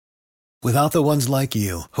Without the ones like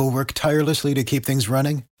you, who work tirelessly to keep things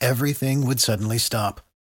running, everything would suddenly stop.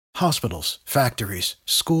 Hospitals, factories,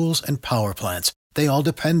 schools, and power plants, they all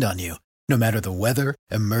depend on you. No matter the weather,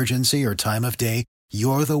 emergency, or time of day,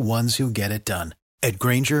 you're the ones who get it done. At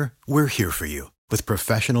Grainger, we're here for you with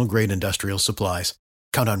professional-grade industrial supplies.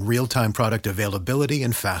 Count on real-time product availability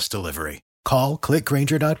and fast delivery. Call, click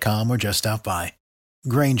Grainger.com, or just stop by.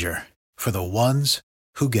 Grainger, for the ones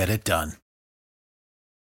who get it done.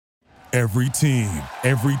 Every team,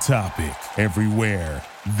 every topic, everywhere.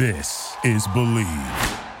 This is Believe.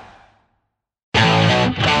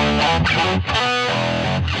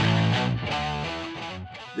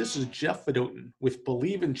 This is Jeff Fedotin with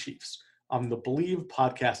Believe in Chiefs on the Believe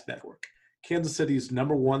Podcast Network, Kansas City's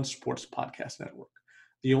 #1 sports podcast network.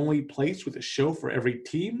 The only place with a show for every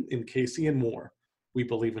team in KC and more. We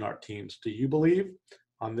believe in our teams. Do you believe?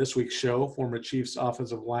 On this week's show, former Chiefs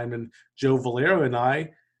offensive lineman Joe Valero and I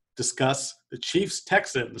discuss the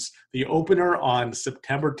Chiefs-Texans, the opener on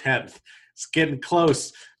September 10th. It's getting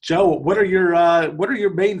close. Joe, what are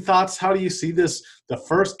your main thoughts? How do you see this, the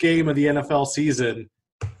first game of the NFL season?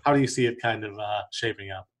 How do you see it kind of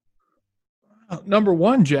shaping up? Number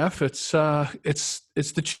one, Jeff, it's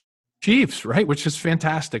the Chiefs, right? Which is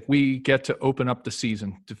fantastic. We get to open up the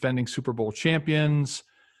season, defending Super Bowl champions.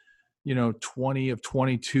 20 of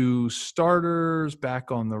 22 starters back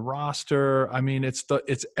on the roster. I mean, it's the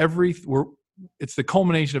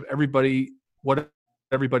culmination of what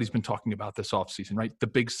everybody's been talking about this offseason, right? The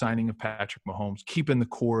big signing of Patrick Mahomes, keeping the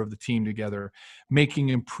core of the team together, making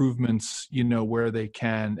improvements, where they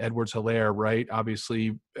can. Edwards-Helaire, right?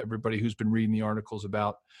 Obviously, everybody who's been reading the articles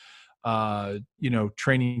about,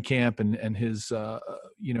 training camp and his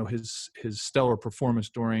stellar performance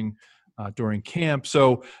during camp.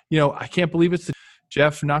 So, I can't believe it's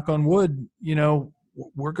Jeff, knock on wood,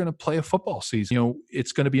 we're going to play a football season.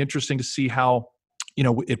 It's going to be interesting to see how,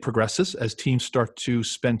 it progresses as teams start to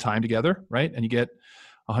spend time together, right? And you get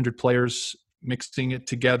 100 players mixing it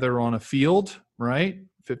together on a field, right?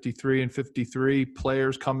 53 and 53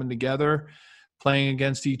 players coming together, playing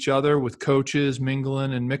against each other with coaches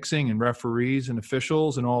mingling and mixing and referees and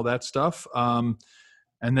officials and all that stuff.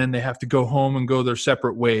 And then they have to go home and go their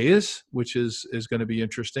separate ways, which is going to be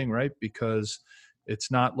interesting, right? Because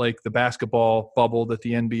it's not like the basketball bubble that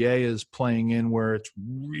the NBA is playing in where it's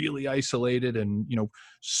really isolated and,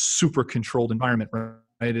 super controlled environment,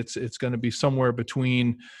 right? It's going to be somewhere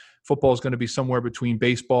between – football is going to be somewhere between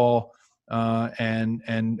baseball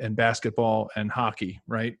and basketball and hockey,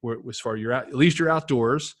 right? Where as far you're at least you're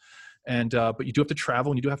outdoors, and but you do have to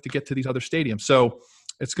travel and you do have to get to these other stadiums. So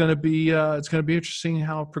it's going to be interesting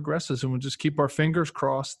how it progresses, and we'll just keep our fingers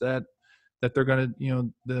crossed that they're going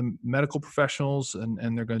to, the medical professionals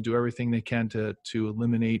and they're going to do everything they can to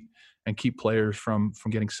eliminate and keep players from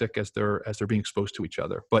getting sick as they're being exposed to each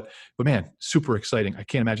other. But man, super exciting. I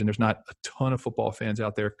can't imagine there's not a ton of football fans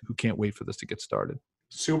out there who can't wait for this to get started.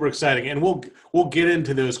 Super exciting, and we'll get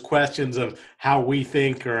into those questions of how we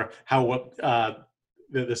think or how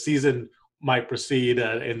the season might proceed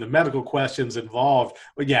and the medical questions involved.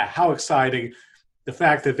 But yeah, how exciting the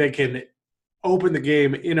fact that they can open the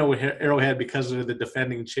game in Arrowhead because of the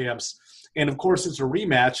defending champs. And of course, it's a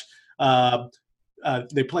rematch.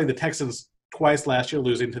 They played the Texans twice last year,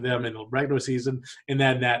 losing to them in the regular season, and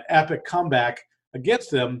then that epic comeback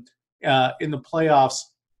against them in the playoffs.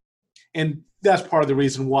 And that's part of the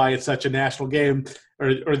reason why it's such a national game,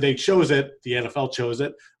 or they chose it, the NFL chose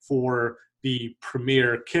it, for the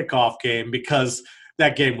premier kickoff game, because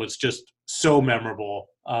that game was just so memorable.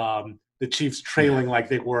 The Chiefs trailing like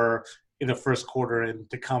they were in the first quarter and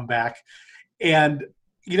to come back. And,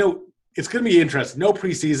 it's going to be interesting. No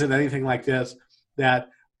preseason, anything like this,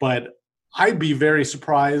 but I'd be very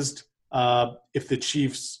surprised if the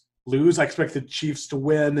Chiefs lose. I expect the Chiefs to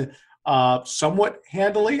win somewhat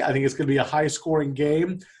handily. I think it's going to be a high-scoring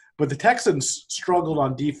game. But the Texans struggled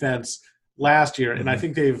on defense last year, and I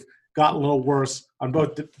think they've gotten a little worse on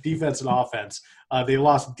both defense and offense. They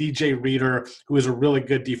lost DJ Reader, who is a really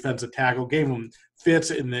good defensive tackle, gave them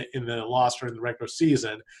fits in the loss during the regular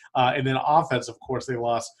season. And then offense, of course, they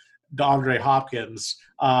lost DeAndre Hopkins.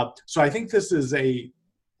 So I think this is a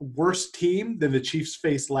worse team than the Chiefs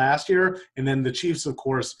faced last year. And then the Chiefs, of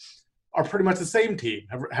course, are pretty much the same team,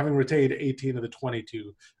 having retained 18 of the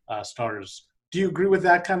 22 starters. Do you agree with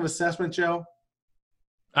that kind of assessment, Joe?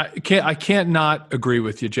 I can't not agree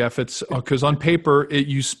with you, Jeff. It's because on paper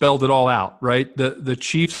you spelled it all out, right? The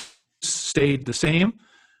Chiefs stayed the same,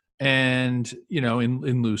 and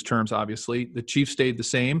in loose terms, obviously, the Chiefs stayed the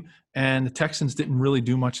same, and the Texans didn't really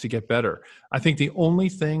do much to get better. I think the only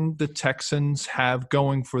thing the Texans have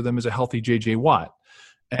going for them is a healthy J.J. Watt,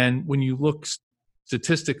 And when you look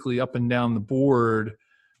statistically up and down the board,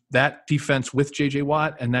 that defense with J.J.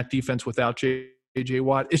 Watt and that defense without J.J.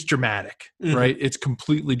 Watt is dramatic, right? It's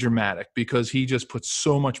completely dramatic because he just puts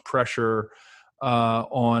so much pressure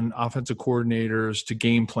on offensive coordinators to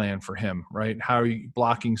game plan for him, right? How are you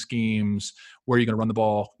blocking schemes? Where are you going to run the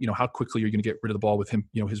ball? How quickly are you going to get id of the ball with him?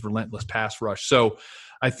 His relentless pass rush. So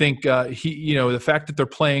I think the fact that they're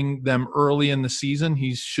playing them early in the season,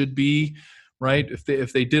 he should be right.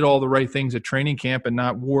 If they did all the right things at training camp and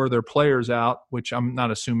not wore their players out, which I'm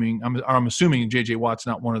not assuming. I'm assuming J.J. Watt's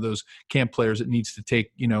not one of those camp players that needs to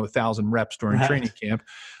take 1,000 reps during training camp.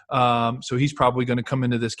 So he's probably going to come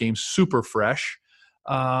into this game super fresh.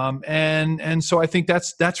 And so I think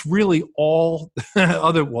that's really all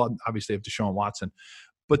well, obviously they have Deshaun Watson,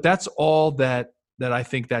 but that's all that I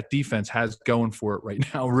think that defense has going for it right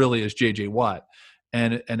now really is J.J. Watt.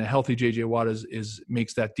 And a healthy J.J. Watt is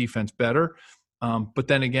makes that defense better. But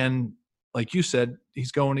then again, like you said,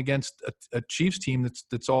 he's going against a Chiefs team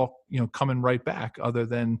that's all coming right back, other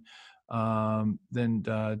than LDT.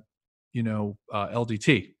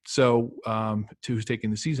 So who's taking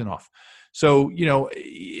the season off. So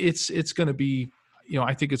it's going to be.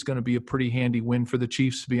 I think it's going to be a pretty handy win for the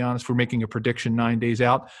Chiefs, to be honest. We're making a prediction 9 days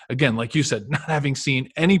out. Again, like you said, not having seen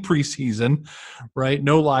any preseason, right?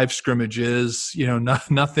 No live scrimmages,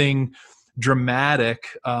 nothing dramatic.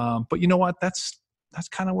 But you know what? That's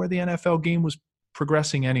kind of where the NFL game was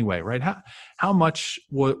progressing anyway, right? How much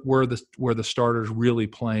were the starters really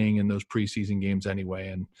playing in those preseason games anyway?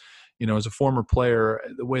 And as a former player,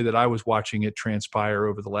 the way that I was watching it transpire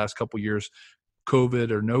over the last couple of years, COVID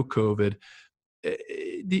or no COVID,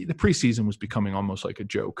 the preseason was becoming almost like a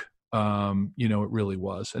joke. It really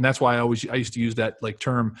was. And that's why I used to use that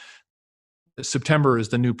term, September is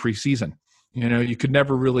the new preseason. You could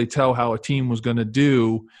never really tell how a team was going to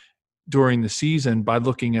do during the season by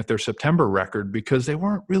looking at their September record, because they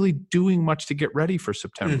weren't really doing much to get ready for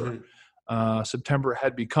September. September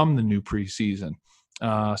had become the new preseason.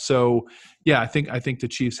 So yeah, I think the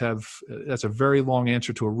Chiefs have, that's a very long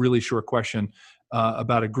answer to a really short question,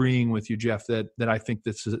 about agreeing with you, Jeff, that I think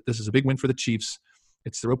this is a big win for the Chiefs.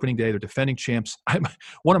 It's their opening day. They're defending champs.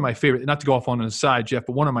 One of my favorite, not to go off on an aside, Jeff,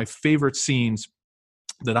 but one of my favorite scenes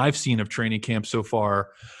that I've seen of training camp so far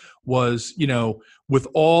was, with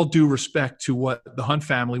all due respect to what the Hunt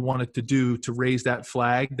family wanted to do to raise that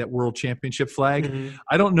flag, that world championship flag.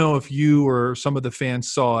 I don't know if you or some of the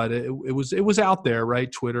fans saw it. It was out there,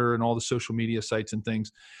 right? Twitter and all the social media sites and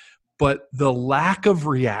things. But the lack of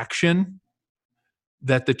reaction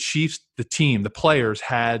that the Chiefs, the team, the players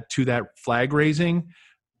had to that flag raising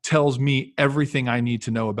tells me everything I need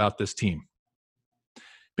to know about this team.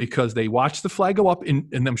 Because they watched the flag go up, and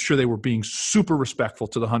I'm sure they were being super respectful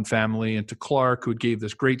to the Hunt family and to Clark, who gave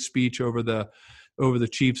this great speech over the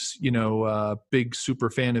Chiefs, big super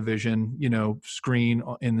Fanavision, screen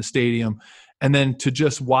in the stadium. And then to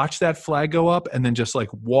just watch that flag go up and then just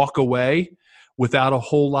walk away without a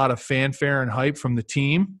whole lot of fanfare and hype from the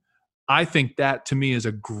team, I think that to me is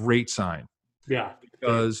a great sign. Yeah.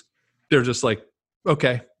 Because they're just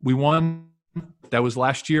okay, we won. That was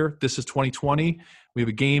last year. This is 2020. We have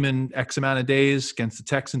a game in X amount of days against the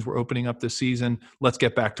Texans. We're opening up this season. Let's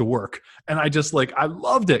get back to work. And I just I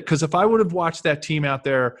loved it, because if I would have watched that team out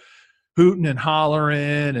there hooting and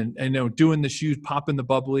hollering and doing this huge popping the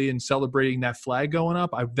bubbly and celebrating that flag going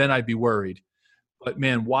up, then I'd be worried. But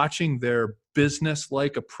man, watching their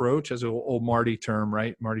business-like approach, as an old Marty term,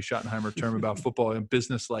 right? Marty Schottenheimer term about football, and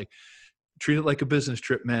business-like, treat it like a business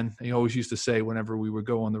trip, man. He always used to say whenever we would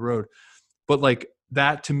go on the road. But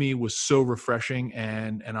that to me was so refreshing,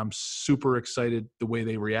 and I'm super excited the way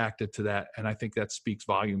they reacted to that. And I think that speaks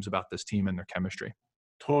volumes about this team and their chemistry.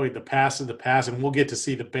 Totally, the pass is the pass, and we'll get to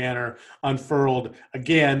see the banner unfurled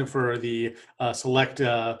again for the select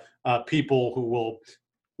people who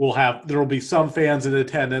will have. There will be some fans in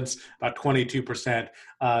attendance, about 22%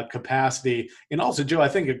 capacity. And also, Joe, I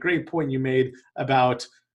think a great point you made about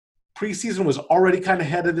preseason was already kind of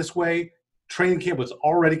headed this way. Training camp was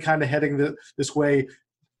already kind of heading this way.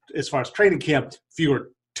 As far as training camp,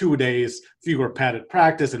 fewer 2 days, fewer padded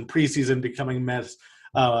practice, and preseason becoming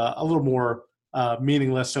a little more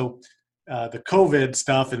meaningless. So the COVID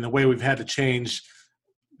stuff and the way we've had to change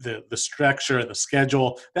the structure and the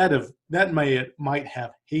schedule, that might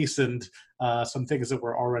have hastened some things that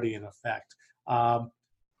were already in effect.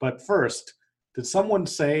 But first, did someone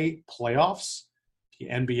say playoffs? The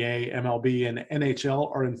NBA, MLB, and NHL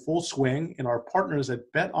are in full swing, and our partners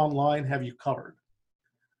at BetOnline have you covered.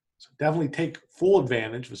 So definitely take full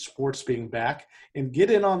advantage of sports being back and get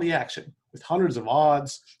in on the action with hundreds of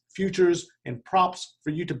odds, futures, and props for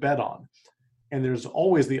you to bet on. and there's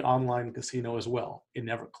always the online casino as well. It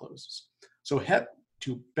never closes. So head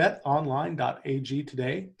to betonline.ag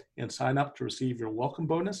today and sign up to receive your welcome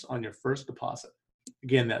bonus on your first deposit.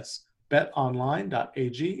 Again, that's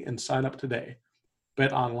betonline.ag and sign up today.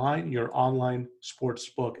 BetOnline, your online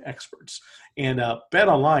sportsbook experts. And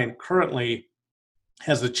BetOnline currently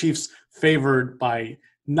has the Chiefs favored by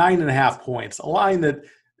 9.5 points, a line that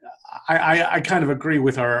I kind of agree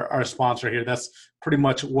with our sponsor here. That's pretty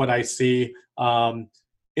much what I see.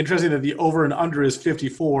 Interesting that the over and under is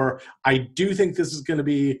 54. I do think this is going to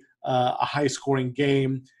be a high-scoring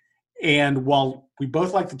game. And while we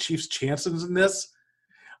both like the Chiefs' chances in this,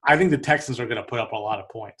 I think the Texans are going to put up a lot of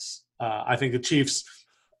points. I think the Chiefs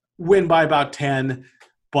win by about 10,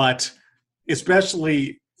 but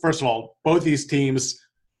especially, first of all, both these teams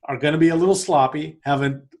are going to be a little sloppy,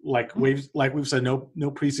 haven't, like we've said, no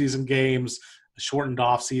preseason games, a shortened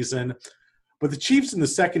off season. But the Chiefs in the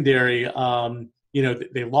secondary,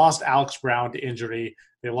 they lost Alex Brown to injury.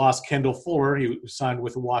 They lost Kendall Fuller, who signed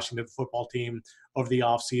with the Washington football team over the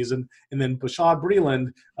offseason. And then Bashaud Breeland,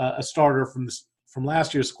 a starter from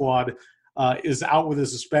last year's squad, is out with a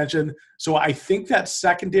suspension. So I think that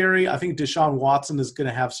secondary, I think Deshaun Watson is going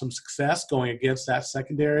to have some success going against that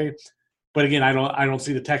secondary. But again, I don't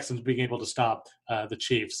see the Texans being able to stop the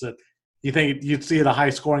Chiefs. You think you'd see it a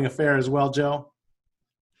high-scoring affair as well, Joe?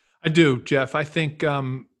 I do, Jeff. I think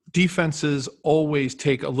defenses always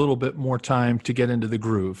take a little bit more time to get into the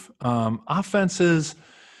groove. Offenses,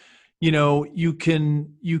 you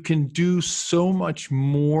can do so much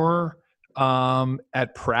more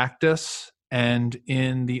at practice and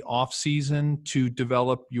in the off season to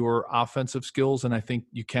develop your offensive skills, and I think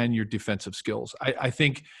you can your defensive skills. I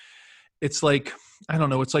think it's like, I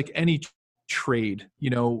don't know, it's like any trade,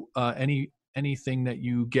 anything that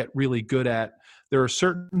you get really good at. There are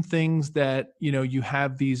certain things that, you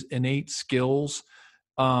have these innate skills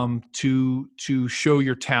to show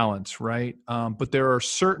your talents, right? But there are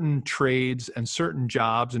certain trades and certain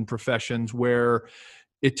jobs and professions where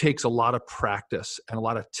it takes a lot of practice and a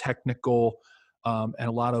lot of technical and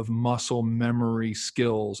a lot of muscle memory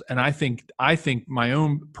skills. And I think my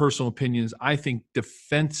own personal opinion is I think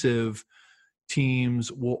defensive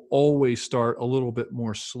teams will always start a little bit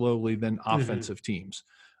more slowly than offensive teams,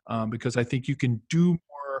 because I think you can do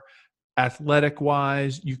more athletic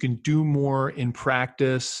wise. You can do more in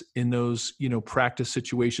practice in those, practice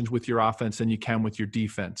situations with your offense than you can with your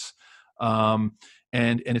defense.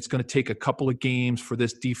 And it's going to take a couple of games for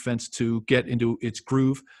this defense to get into its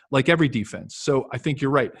groove, like every defense. So I think you're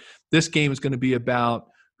right. This game is going to be about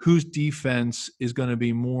whose defense is going to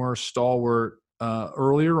be more stalwart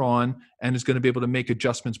earlier on and is going to be able to make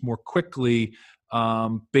adjustments more quickly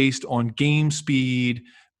based on game speed,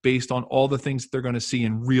 based on all the things that they're going to see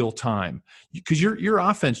in real time. Because your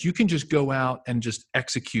offense, you can just go out and just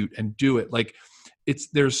execute and do it. Like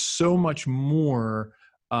there's so much more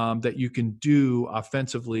that you can do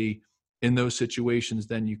offensively in those situations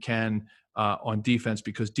than you can on defense,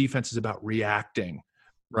 because defense is about reacting,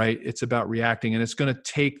 right? It's about reacting, and it's going to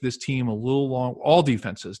take this team a little long, all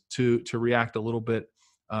defenses, to react a little bit.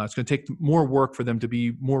 It's going to take more work for them to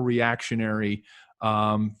be more reactionary,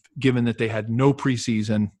 given that they had no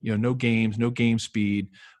preseason, no games, no game speed,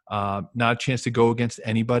 not a chance to go against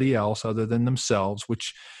anybody else other than themselves,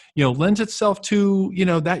 which lends itself to,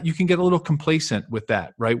 that you can get a little complacent with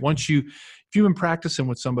that, right? If you've been practicing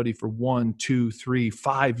with somebody for 1, 2, 3,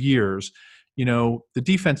 5 years, the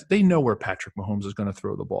defense, they know where Patrick Mahomes is going to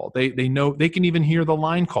throw the ball. They know, they can even hear the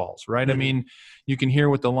line calls, right? Mm-hmm. I mean, you can hear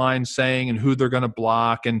what the line's saying and who they're going to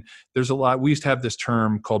block. And there's a lot, we used to have this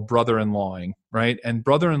term called brother-in-lawing, right? And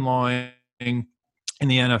brother-in-lawing in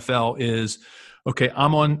the NFL is, okay,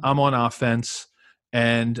 I'm on offense,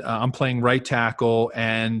 and I'm playing right tackle,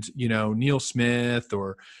 and, Neil Smith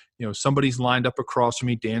or, somebody's lined up across from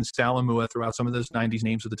me, Dan Salamua, throughout some of those 90s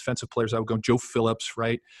names of the defensive players, I would go, Joe Phillips,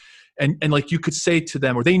 right? And like you could say to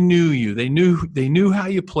them, or they knew you, they knew how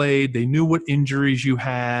you played, they knew what injuries you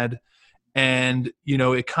had. And,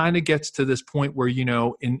 it kind of gets to this point where,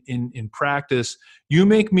 in practice, you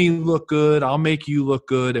make me look good, I'll make you look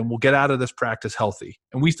good, and we'll get out of this practice healthy.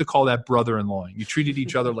 And we used to call that brother-in-lawing. You treated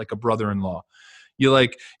each other like a brother-in-law.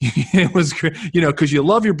 It was, because you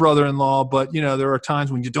love your brother-in-law, but there are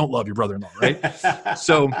times when you don't love your brother-in-law, right?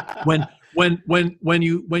 So when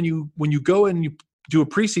you go and you do a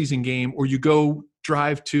preseason game, or you go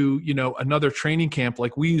drive to, another training camp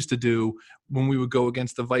like we used to do when we would go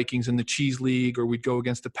against the Vikings in the Cheese League, or we'd go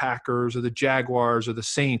against the Packers or the Jaguars or the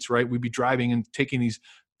Saints, right? We'd be driving and taking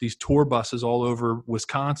these tour buses all over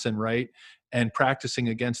Wisconsin, right? And practicing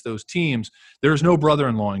against those teams. There's no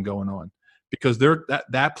brother-in-lawing going on. because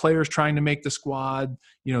that player is trying to make the squad.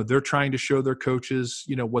 They're trying to show their coaches,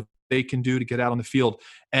 what they can do to get out on the field,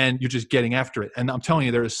 and you're just getting after it. And I'm telling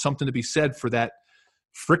you, there is something to be said for that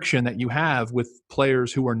friction that you have with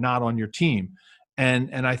players who are not on your team.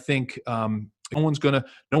 And I think no one's gonna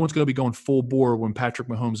be going full bore when Patrick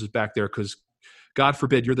Mahomes is back there, because God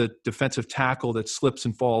forbid you're the defensive tackle that slips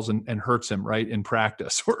and falls and hurts him right in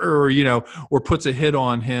practice, or puts a hit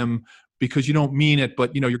on him because you don't mean it,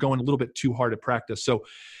 but you're going a little bit too hard at practice. So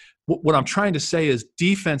what I'm trying to say is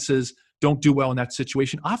defenses don't do well in that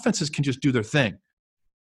situation. Offenses can just do their thing.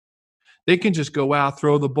 They can just go out,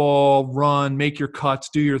 throw the ball, run, make your cuts,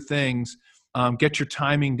 do your things, get your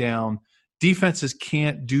timing down. Defenses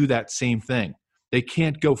can't do that same thing. They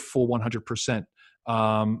can't go full 100%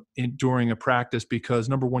 during a practice, because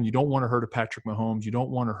number one, you don't want to hurt a Patrick Mahomes. You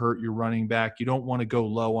don't want to hurt your running back. You don't want to go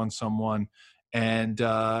low on someone. And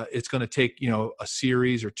it's going to take, a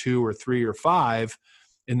series or 2 or 3 or 5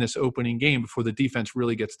 in this opening game before the defense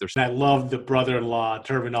really gets their. I love the brother-in-law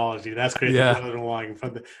terminology. That's great. Yeah. Brother-in-law,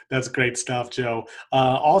 that's great stuff, Joe.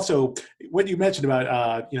 Also, what you mentioned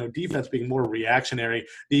about defense being more reactionary.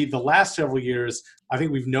 The last several years, I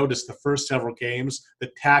think we've noticed the first several games, the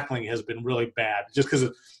tackling has been really bad, just because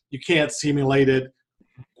you can't simulate it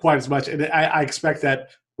quite as much. And I expect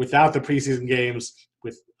that without the preseason games,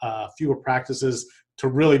 with fewer practices, to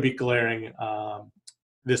really be glaring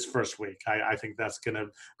this first week. I think that's going to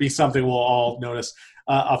be something we'll all notice.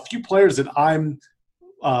 A few players that I'm,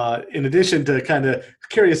 in addition to kind of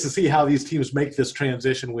curious to see how these teams make this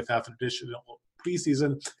transition without the traditional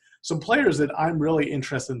preseason, some players that I'm really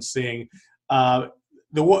interested in seeing. The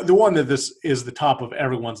one that this is the top of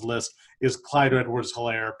everyone's list is Clyde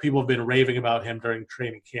Edwards-Helaire. People have been raving about him during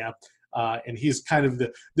training camp. And he's kind of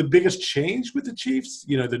the biggest change with the Chiefs,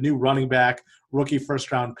 the new running back, rookie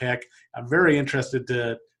first-round pick. I'm very interested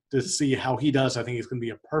to see how he does. I think he's going to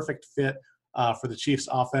be a perfect fit for the Chiefs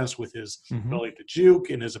offense with his ability to juke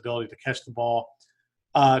and his ability to catch the ball.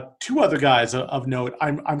 2 other guys of note.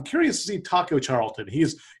 I'm curious to see Taco Charlton.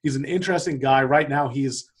 He's an interesting guy. Right now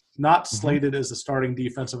he's not slated as a starting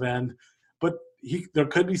defensive end, but there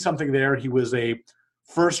could be something there. He was a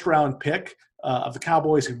first-round pick of the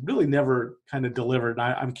Cowboys, who really never kind of delivered. And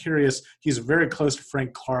I'm curious. He's very close to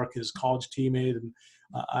Frank Clark, his college teammate, and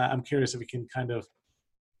I'm curious if he can kind of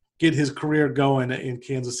get his career going in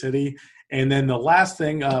Kansas City. And then the last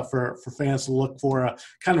thing for fans to look for,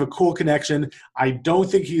 kind of a cool connection. I don't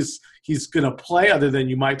think he's going to play, other than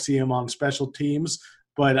you might see him on special teams.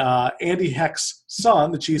 But Andy Heck's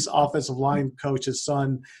son, the Chiefs' offensive line coach's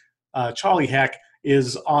son, Charlie Heck,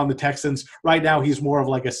 is on the Texans. Right now he's more of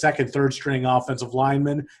like a second, third string offensive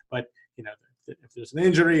lineman, but if there's an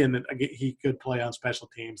injury and he could play on special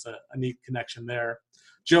teams, a neat connection there.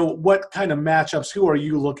 Joe, what kind of matchups, who are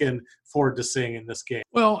you looking forward to seeing in this game?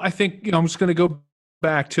 Well, I think, I'm just going to go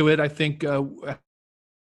back to it. I think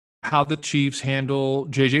how the Chiefs handle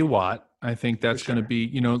J.J. Watt, I think that's going to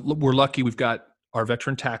be, we're lucky we've got our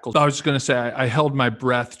veteran tackles. I was just going to say, I held my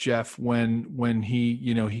breath, Jeff, when he,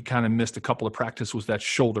 he kind of missed a couple of practice, was that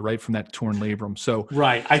shoulder, right, from that torn labrum. So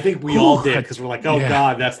right. I think we all did, because we're like,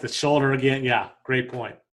 God, that's the shoulder again. Yeah, great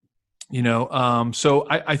point. So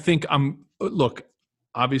I think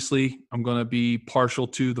obviously I'm going to be partial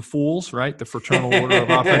to the Fools, right? The fraternal order of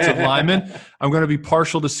offensive linemen. I'm going to be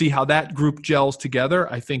partial to see how that group gels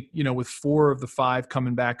together. I think, with 4 of the 5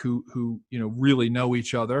 coming back who really know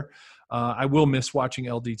each other. I will miss watching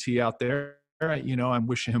LDT out there. I'm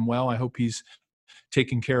wishing him well. I hope he's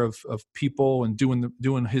taking care of people and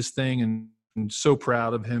doing his thing, and so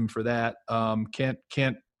proud of him for that.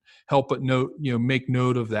 Can't help but make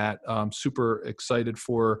note of that. Super excited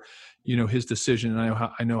for, his decision. And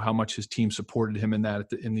I know how much his team supported him in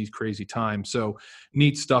that in these crazy times. So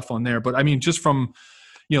neat stuff on there. But I mean, just from,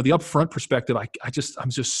 the upfront perspective, I'm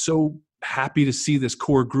just so happy to see this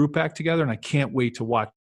core group back together, and I can't wait to watch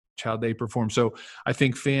how they perform. So I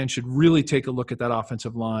think fans should really take a look at that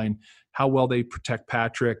offensive line, how well they protect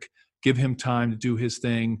Patrick, give him time to do his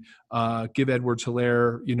thing, give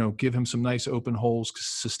Edwards-Helaire, give him some nice open holes,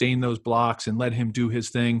 sustain those blocks, and let him do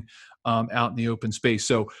his thing out in the open space.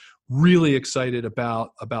 So really excited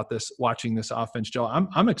about this, watching this offense gel.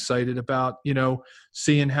 I'm excited about,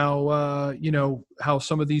 seeing how, how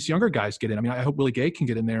some of these younger guys get in. I mean, I hope Willie Gay can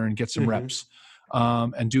get in there and get some reps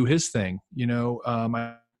and do his thing.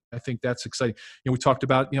 I think that's exciting. We talked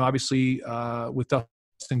about, obviously with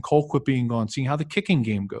Dustin Colquitt being gone, seeing how the kicking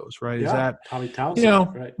game goes, right? Yeah, is that Tommy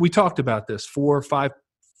Townsend, right? We talked about this, 4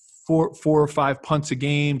 or 5 punts a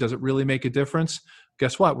game. Does it really make a difference?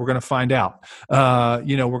 guess what? We're going to find out. We're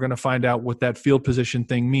going to find out what that field position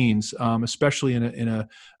thing means, especially in a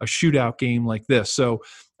shootout game like this. So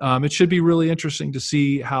it should be really interesting to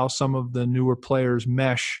see how some of the newer players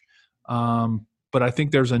mesh. But I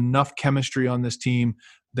think there's enough chemistry on this team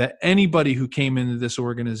that anybody who came into this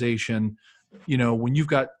organization, when you've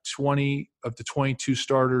got 20 of the 22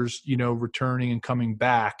 starters, returning and coming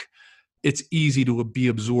back, it's easy to be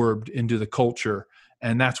absorbed into the culture.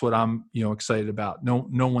 And that's what I'm, excited about. No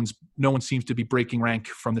one seems to be breaking rank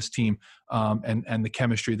from this team, and the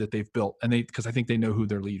chemistry that they've built, and because I think they know who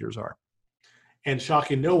their leaders are. And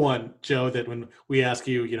shocking no one, Joe, that when we ask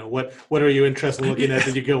you, what are you interested in looking at,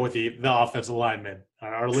 that you go with the offensive linemen.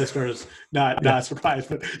 Our listeners not surprised,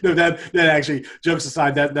 but no, that actually, jokes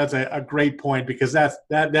aside, that's a great point, because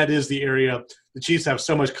that is the area the Chiefs have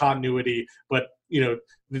so much continuity, but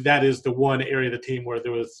that is the one area of the team where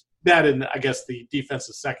there was that, and I guess the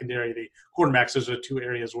defensive secondary, the quarterbacks, those are two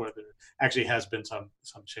areas where there actually has been some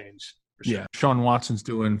change. Sure. Yeah, Sean Watson's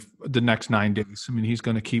doing the next 9 days. I mean, he's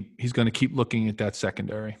going to keep looking at that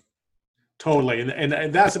secondary. Totally,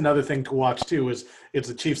 and that's another thing to watch too. Is it's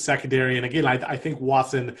the Chiefs secondary, and again, I think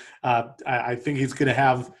Watson. I think he's going to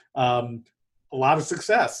have a lot of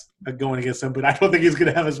success going against them, but I don't think he's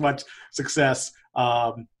going to have as much success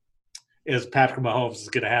as Patrick Mahomes is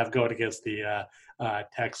going to have going against the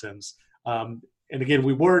Texans. And again,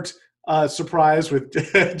 we weren't surprised with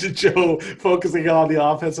Joe focusing on the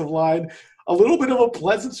offensive line. A little bit of a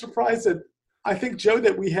pleasant surprise that I think, Joe,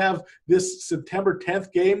 that we have this September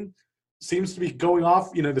 10th game seems to be going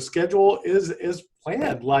off. The schedule is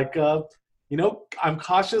planned. I'm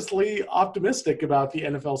cautiously optimistic about the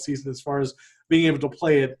NFL season as far as being able to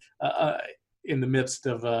play it in the midst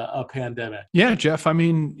of a pandemic. Yeah, Jeff. I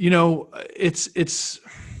mean, it's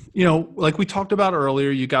like we talked about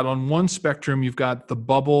earlier, you got on one spectrum, you've got the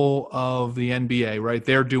bubble of the NBA, right?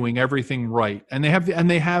 They're doing everything right. And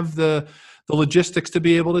they have the logistics to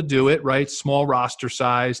be able to do it, right? Small roster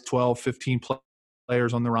size, 12, 15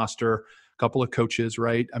 players on the roster, a couple of coaches,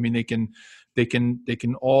 right? I mean, they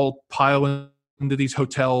can all pile into these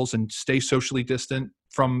hotels and stay socially distant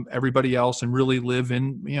from everybody else and really live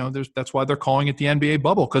in, that's why they're calling it the NBA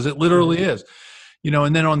bubble, because it literally is.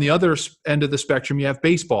 And then on the other end of the spectrum, you have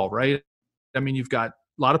baseball, right? I mean, you've got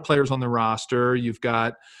a lot of players on the roster. You've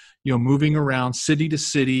got, moving around city to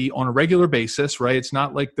city on a regular basis, right? It's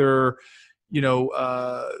not like they're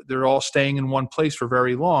all staying in one place for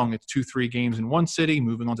very long. It's 2-3 games in one city,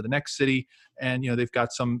 moving on to the next city. And, they've got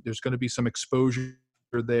there's going to be some exposure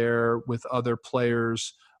there with other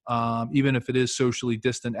players, even if it is socially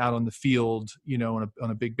distant out on the field, on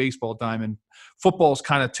a big baseball diamond. Football is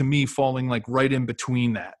kind of, to me, falling like right in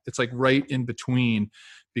between that. It's like right in between,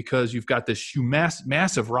 because you've got this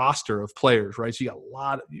massive roster of players, right? So you got a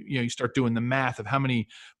lot of, you start doing the math of how many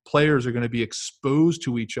players are going to be exposed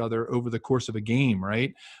to each other over the course of a game,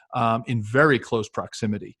 right? In very close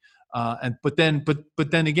proximity. But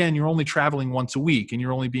then again, you're only traveling once a week, and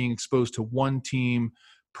you're only being exposed to one team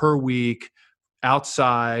per week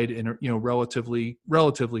outside in a relatively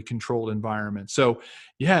controlled environment. So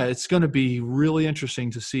yeah, it's going to be really interesting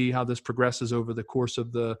to see how this progresses over the course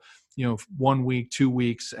of the 1 week, 2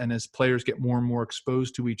 weeks, and as players get more and more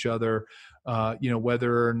exposed to each other,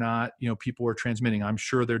 whether or not people are transmitting. I'm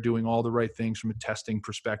sure they're doing all the right things from a testing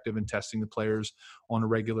perspective and testing the players on a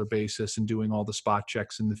regular basis and doing all the spot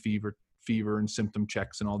checks and the fever and symptom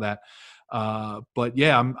checks and all that. But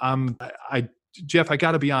yeah, Jeff, I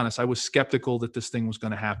got to be honest. I was skeptical that this thing was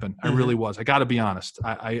going to happen. I really was. I got to be honest.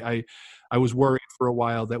 I was worried for a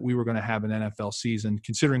while that we were going to have an NFL season,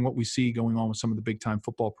 considering what we see going on with some of the big time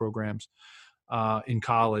football programs in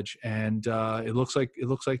college. And it looks like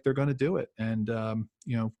they're going to do it, and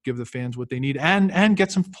give the fans what they need, and get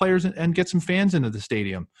some players and get some fans into the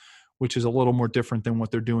stadium, which is a little more different than what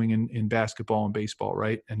they're doing in basketball and baseball,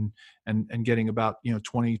 right? And getting about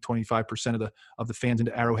 20-25% of the fans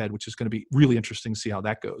into Arrowhead, which is going to be really interesting to see how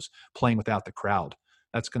that goes, playing without the crowd.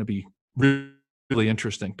 That's going to be really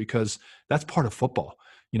interesting, because that's part of football.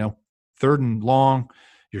 3rd and long,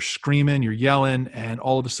 you're screaming, you're yelling, and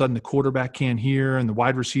all of a sudden the quarterback can't hear, and the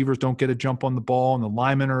wide receivers don't get a jump on the ball, and the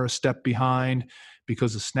linemen are a step behind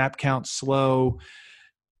because the snap count's slow.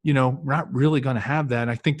 We're not really going to have that.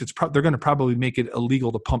 And I think they're going to probably make it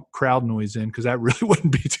illegal to pump crowd noise in, because that really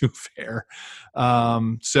wouldn't be too fair.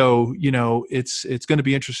 So it's going to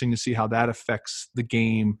be interesting to see how that affects the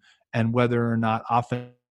game, and whether or not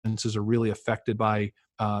offenses are really affected by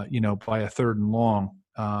a 3rd and long.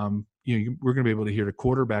 We're going to be able to hear the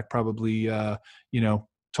quarterback probably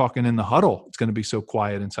talking in the huddle. It's going to be so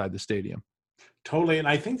quiet inside the stadium. Totally. And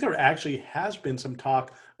I think there actually has been some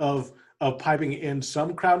talk of of piping in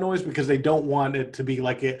some crowd noise because they don't want it to be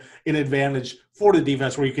like an advantage for the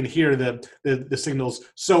defense where you can hear the signals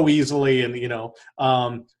so easily. And,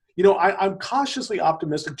 I'm cautiously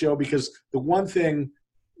optimistic, Joe, because the one thing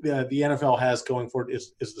the NFL has going for it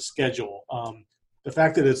is the schedule. The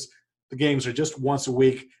fact that the games are just once a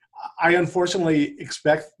week. I unfortunately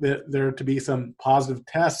expect that there to be some positive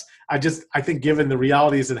tests. I think given the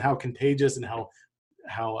realities and how contagious and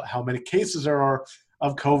how many cases there are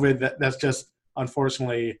of COVID, that's just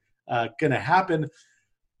unfortunately going to happen.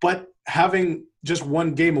 But having just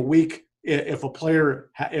one game a week, if a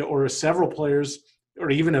player or several players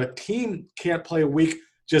or even a team can't play a week,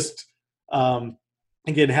 just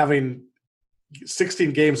again having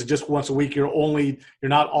 16 games just once a week, you're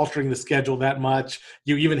not altering the schedule that much.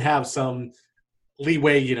 You even have some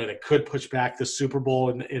leeway, that could push back the Super Bowl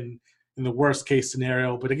in the worst case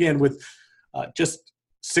scenario. But again, with just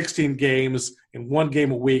 16 games and one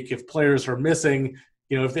game a week, if players are missing,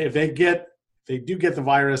 if they do get the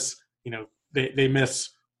virus, they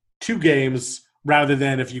miss 2 games rather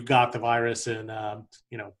than if you got the virus in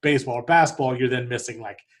baseball or basketball, you're then missing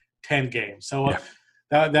like 10 games. So. Yeah.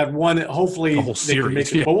 That one, hopefully, the whole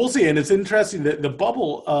series, yeah. But we'll see. And it's interesting that the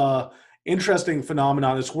bubble, interesting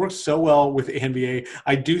phenomenon. It's worked so well with the NBA.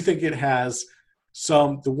 I do think it has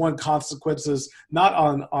the one consequences, not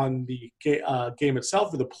on the game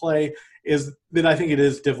itself or the play, is that I think it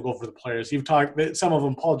is difficult for the players. You've talked, some of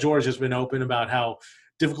them, Paul George has been open about how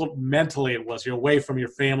difficult mentally it was. You're away from your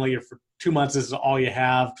family, for 2 months, this is all you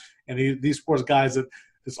have. And these sports guys that,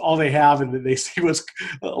 it's all they have, and they see what's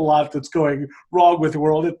a lot that's going wrong with the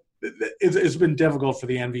world. It's been difficult for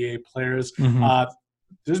the NBA players. Mm-hmm.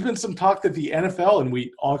 There's been some talk that the NFL, and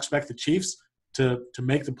we all expect the Chiefs to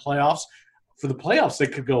make the playoffs. For the playoffs, they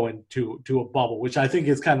could go into a bubble, which I think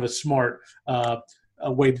is kind of a smart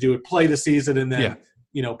way to do it. Play the season and then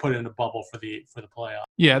put it in a bubble for the playoffs.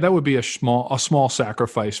 Yeah, that would be a small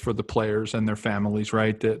sacrifice for the players and their families,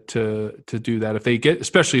 right? To do that, if they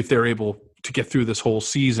especially if they're able to get through this whole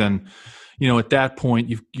season, at that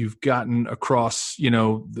point you've gotten across,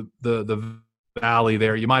 the valley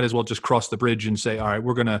there. You might as well just cross the bridge and say, all right,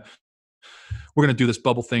 we're gonna do this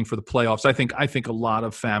bubble thing for the playoffs. I think a lot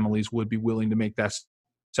of families would be willing to make that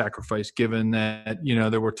sacrifice, given that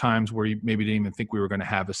there were times where you maybe didn't even think we were going to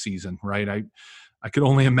have a season, right? I could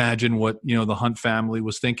only imagine what the Hunt family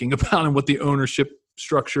was thinking about and what the ownership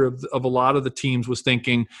structure of a lot of the teams was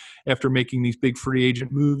thinking after making these big free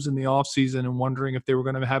agent moves in the offseason and wondering if they were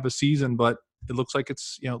going to have a season. But it looks like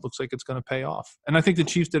it's going to pay off. And I think the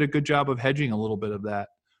Chiefs did a good job of hedging a little bit of that.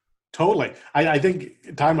 Totally. I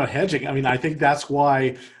think talking about hedging, I think that's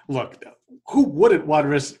why, look, who wouldn't want to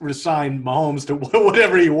resign Mahomes to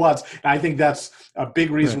whatever he wants? And I think that's a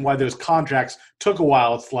big reason why those contracts took a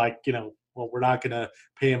while. It's like, well, we're not going to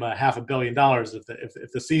pay him $500 million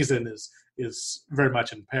if the season is very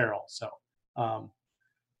much in peril. So,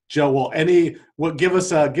 Joe, give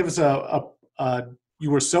us a you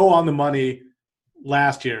were so on the money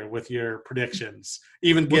last year with your predictions,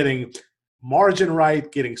 even getting margin right,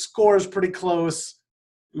 getting scores pretty close.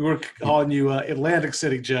 We were calling you Atlantic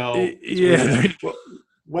City Joe. Yeah.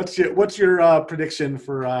 What's your prediction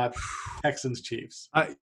for Texans Chiefs?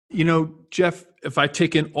 Jeff, if I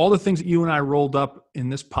take in all the things that you and I rolled up in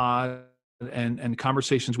this pod and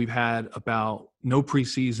conversations we've had about no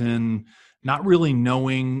preseason, not really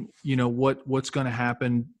knowing, what's going to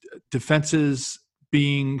happen, defenses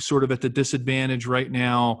being sort of at the disadvantage right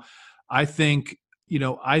now, I think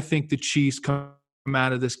the Chiefs come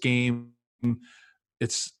out of this game,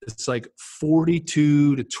 it's like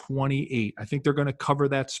 42-28. I think they're going to cover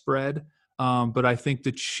that spread, but I think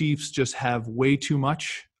the Chiefs just have way too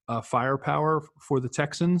much firepower for the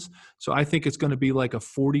Texans. So I think it's going to be like a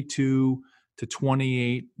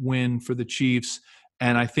 42-28 win for the Chiefs.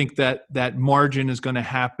 And I think that margin is going to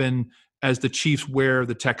happen as the Chiefs wear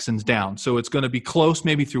the Texans down. So it's going to be close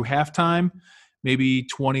maybe through halftime, maybe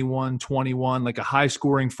 21-21, like a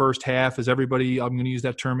high-scoring first half as everybody, I'm going to use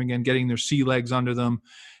that term again, getting their sea legs under them.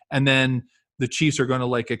 And then the Chiefs are going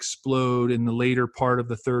to explode in the later part of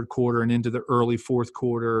the third quarter and into the early fourth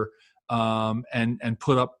quarter, and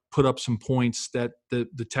put up some points that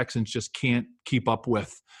the Texans just can't keep up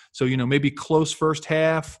with. So, maybe close first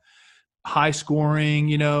half, high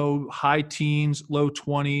scoring, high teens, low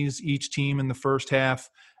 20s, each team in the first half.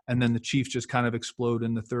 And then the Chiefs just kind of explode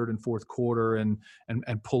in the third and fourth quarter and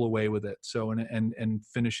pull away with it. So, and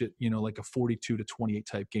finish it, like a 42-28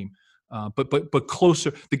 type game. But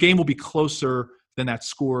closer, the game will be closer than that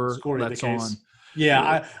score that's on.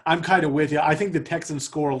 Yeah, I'm kind of with you. I think the Texans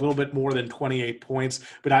score a little bit more than 28 points,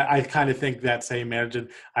 but I kind of think that same margin.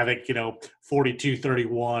 I think,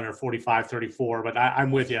 42-31 or 45-34, but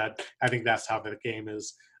I'm with you. I think that's how the game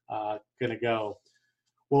is going to go.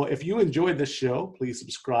 Well, if you enjoyed this show, please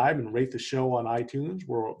subscribe and rate the show on iTunes.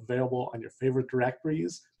 We're available on your favorite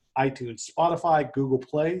directories: iTunes, Spotify, Google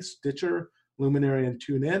Play, Stitcher, Luminary, and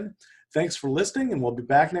TuneIn. Thanks for listening, and we'll be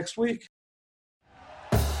back next week.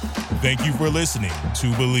 Thank you for listening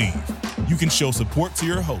to Believe. You can show support to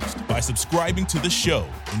your host by subscribing to the show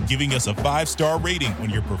and giving us a 5-star rating on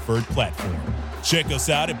your preferred platform. Check us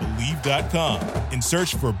out at Believe.com and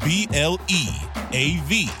search for BLEAV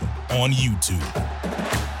on YouTube.